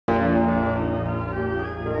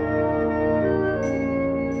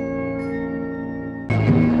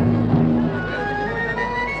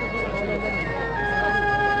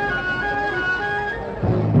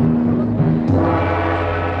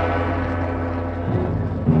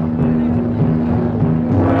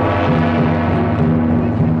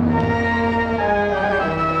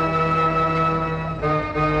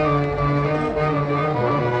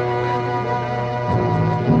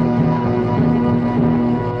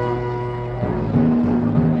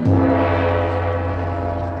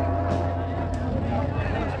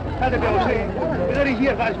يجي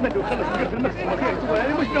يرفع جمته ويخلص في المكس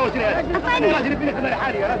هذا مش بيوصل هذا انا راجل ابن خدمه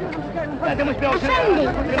حالي يا راجل هذا مش بيوصل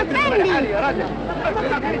افندي حالي يا راجل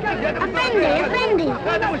افندي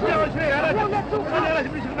هذا مش بيوصل يا راجل انا راجل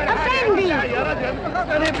ابن خدمه حالي يا راجل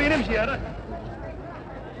انا يبي نمشي يا راجل.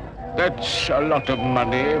 That's a lot of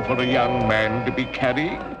money for a young man to be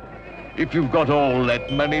carrying. If you've got all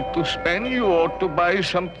that money to spend, you ought to buy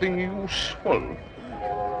something useful.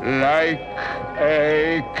 Like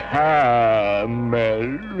a camel.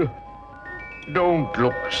 Don't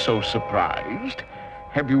look so surprised.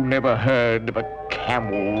 Have you never heard of a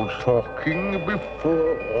camel talking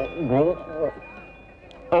before?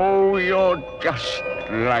 Oh, you're just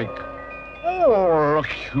like all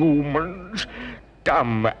humans.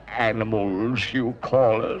 Dumb animals, you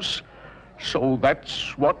call us. So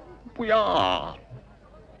that's what we are.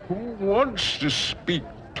 Who wants to speak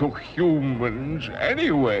to humans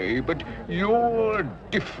anyway? But you're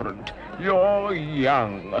different. You're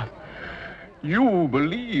young. You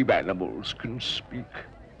believe animals can speak.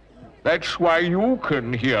 That's why you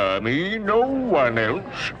can hear me. No one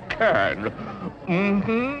else can.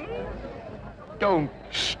 Don't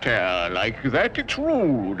stare like that. It's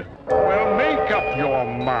rude. Well, make up your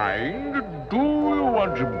mind. Do you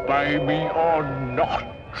want to buy me or not?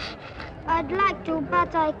 I'd like to,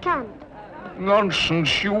 but I can't.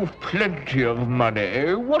 Nonsense. You've plenty of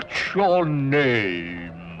money. What's your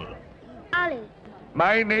name? Ali.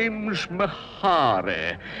 My name's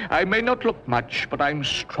Mohamed. I may not look much, but I'm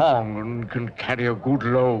strong and can carry a good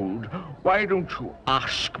load. Why don't you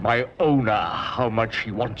ask my owner how much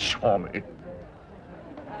he wants for me?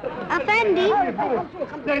 Effendi? Effendi?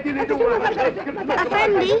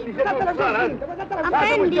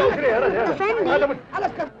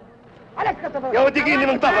 يا ودي جيني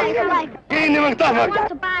من طفك جيني من طفك. I want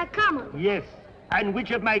to buy a camel. Yes. And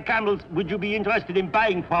which of my camels would you be interested in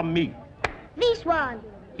buying from me? This one.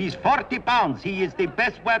 He's 40 pounds. He is the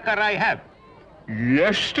best worker I have.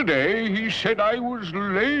 Yesterday, he said I was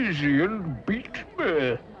lazy and beat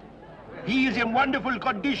me. He is in wonderful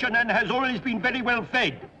condition and has always been very well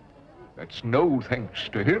fed. That's no thanks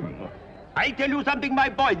to him. I tell you something, my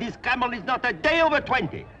boy. This camel is not a day over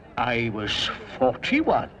 20. I was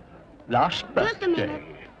 41 last Just a birthday. minute.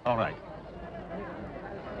 All right.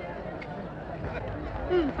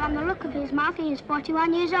 From the look of his mouth, he is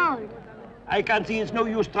 41 years old. I can see it's no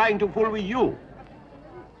use trying to fool with you.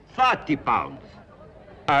 30 pounds.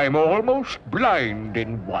 I'm almost blind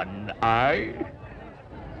in one eye.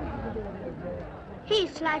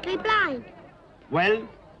 He's slightly blind. Well,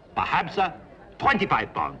 perhaps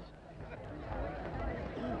 25 pounds.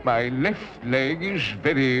 My left leg is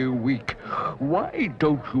very weak. Why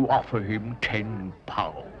don't you offer him 10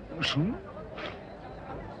 pounds?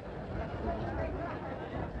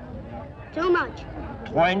 Too much.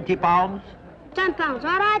 20 pounds? 10 pounds,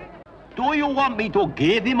 all right? Do you want me to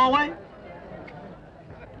give him away?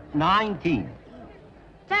 19.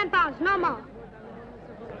 10 pounds, no more.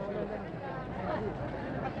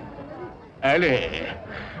 Ali,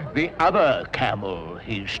 the other camel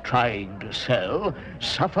he's trying to sell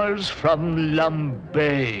suffers from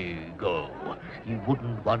lumbago. He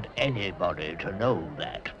wouldn't want anybody to know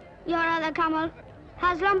that. Your other camel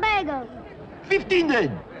has lumbago. 15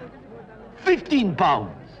 then. 15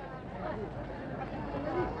 pounds.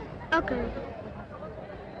 Okay.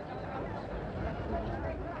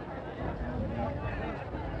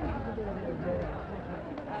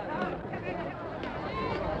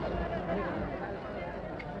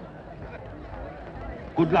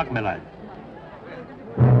 Good luck, my lad.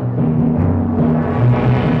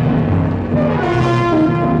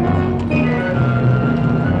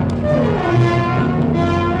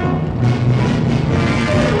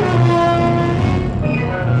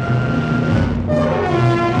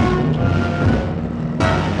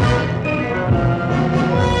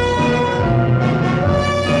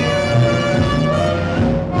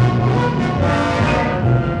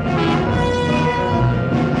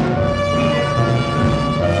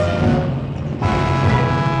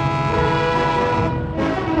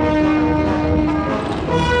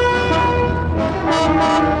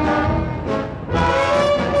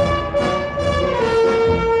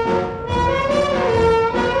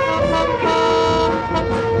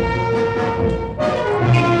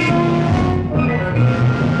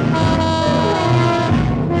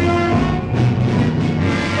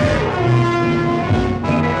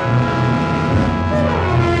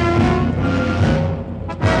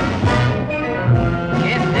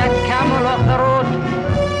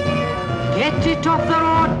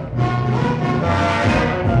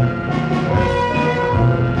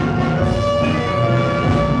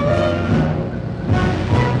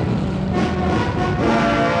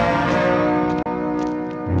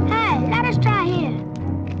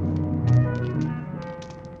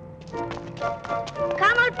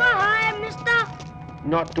 Camel for hire, mister.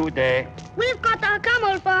 Not today. We've got a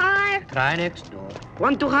camel for hire. Try next door.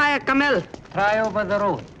 Want to hire camel? Try over the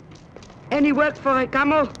road. Any work for a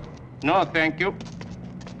camel? No, thank you.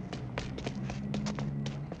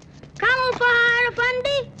 Camel for hire,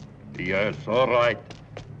 Effendi. Yes, all right.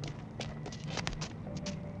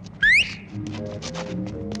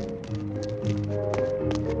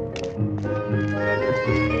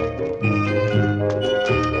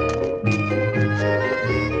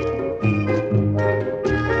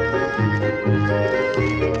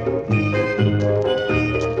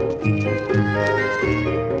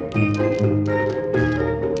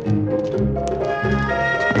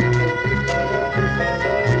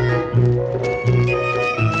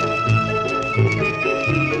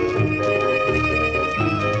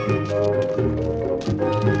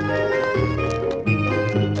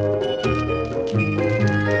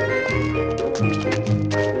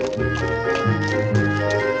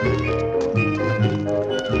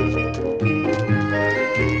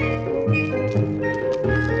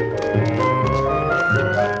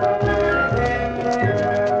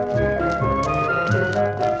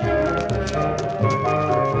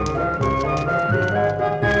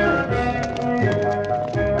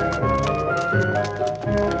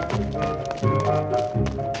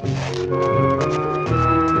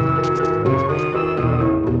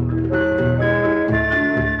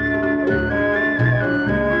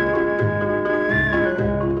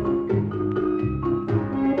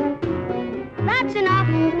 That's enough.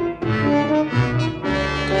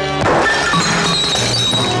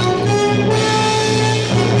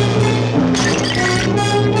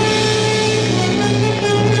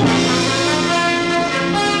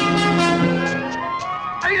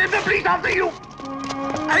 I let the police after you.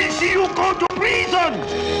 I see you go to prison.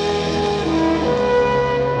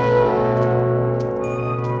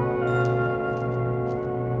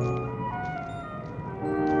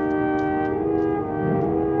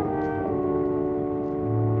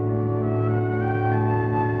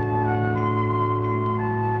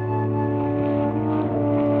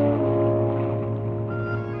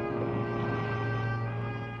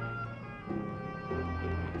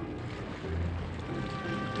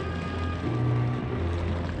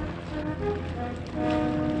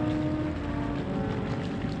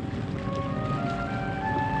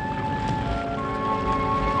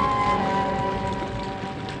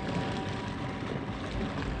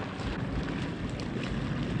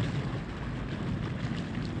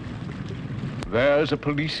 There's a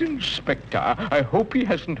police inspector. I hope he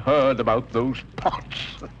hasn't heard about those pots.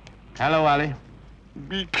 Hello, Ali.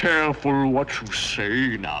 Be careful what you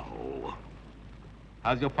say now.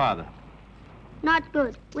 How's your father? Not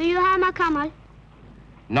good. Will you hire my camel?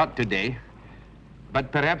 Not today.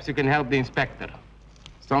 But perhaps you can help the inspector.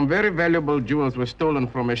 Some very valuable jewels were stolen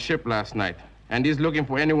from a ship last night, and he's looking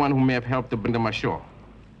for anyone who may have helped to bring them ashore.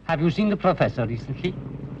 Have you seen the professor recently?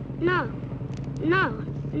 No.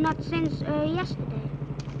 Not since yesterday.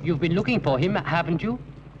 You've been looking for him, haven't you?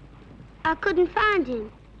 I couldn't find him.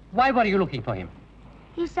 Why were you looking for him?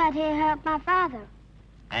 He said he helped my father.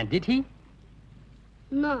 And did he?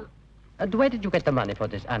 No. Where did you get the money for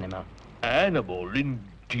this animal? Animal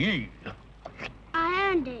indeed. I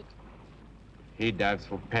earned it. He dives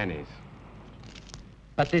for pennies.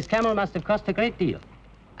 But this camel must have cost a great deal.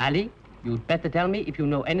 Ali, you'd better tell me if you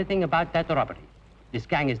know anything about that robbery. This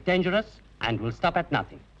gang is dangerous and will stop at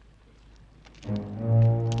nothing.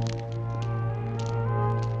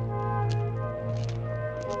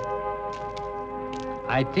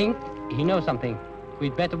 I think he knows something.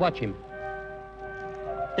 We'd better watch him.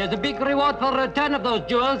 There's a big reward for return of those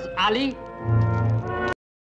jewels, Ali.